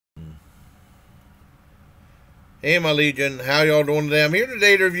Hey my Legion, how y'all doing today? I'm here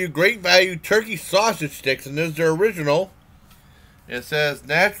today to review Great Value Turkey Sausage Sticks, and this is their original. It says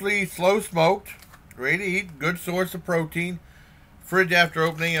naturally slow smoked, ready to eat, good source of protein, fridge after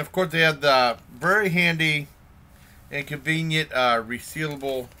opening. And of course, they have the very handy and convenient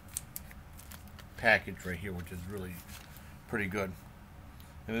resealable package right here, which is really pretty good.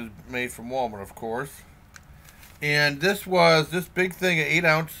 And it is made from Walmart, of course. And this big thing, an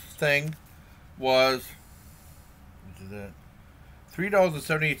 8-ounce thing, was, which is it?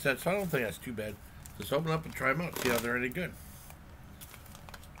 $3.78, so I don't think that's too bad. Just open up and try them out, see how they're any good.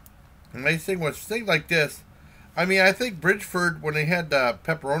 The nice thing was, things like this, I mean, I think Bridgeford, when they had the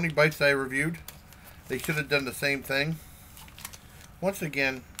pepperoni bites I reviewed, they should have done the same thing. Once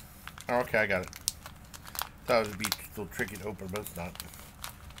again, oh, okay, I got it. Thought it would be a little tricky to open, but it's not.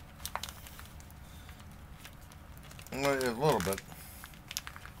 A little bit.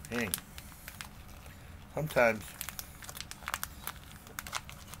 Dang. Sometimes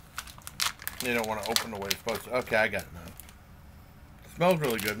you don't want to open the way it's supposed to. Okay, I got it now. It smells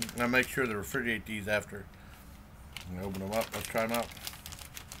really good. I'll make sure to refrigerate these after. I'm going to open them up. Let's try them out.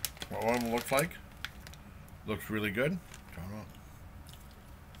 What one of them looks like. Looks really good. Try them out.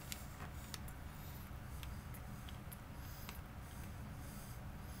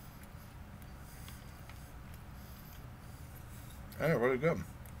 Yeah, really good.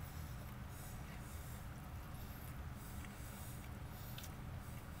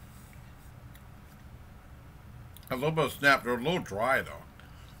 A little bit of snap. They're a little dry though.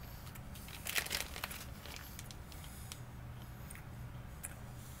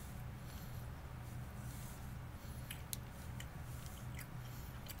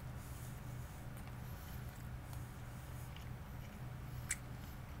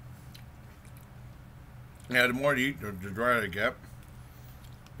 Yeah, the more you eat, the drier they get.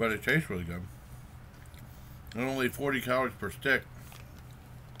 But it tastes really good. And only 40 calories per stick.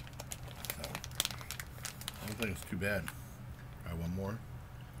 So, I don't think it's too bad. Try one more.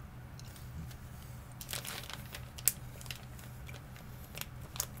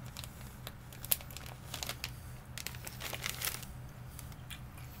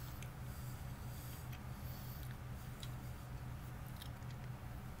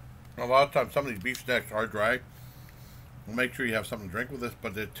 A lot of times, some of these beef snacks are dry. We'll make sure you have something to drink with this,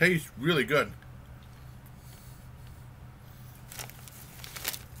 but it tastes really good.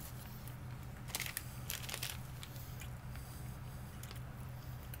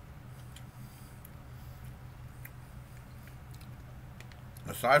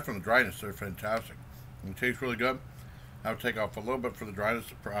 Aside from the dryness, they're fantastic. It tastes really good. I would take off a little bit for the dryness.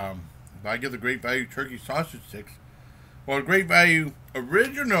 I give the Great Value Turkey Sausage Sticks. Well, the Great Value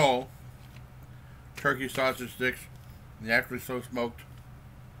Original Turkey Sausage Sticks, naturally slow smoked,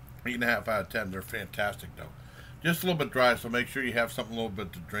 8.5 out of 10. They're fantastic though. Just a little bit dry, so make sure you have something a little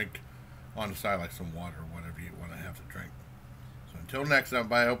bit to drink on the side, like some water or whatever you want to have to drink. So until next time,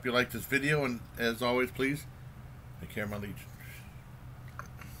 bye. I hope you liked this video, and as always, please take care, my legion.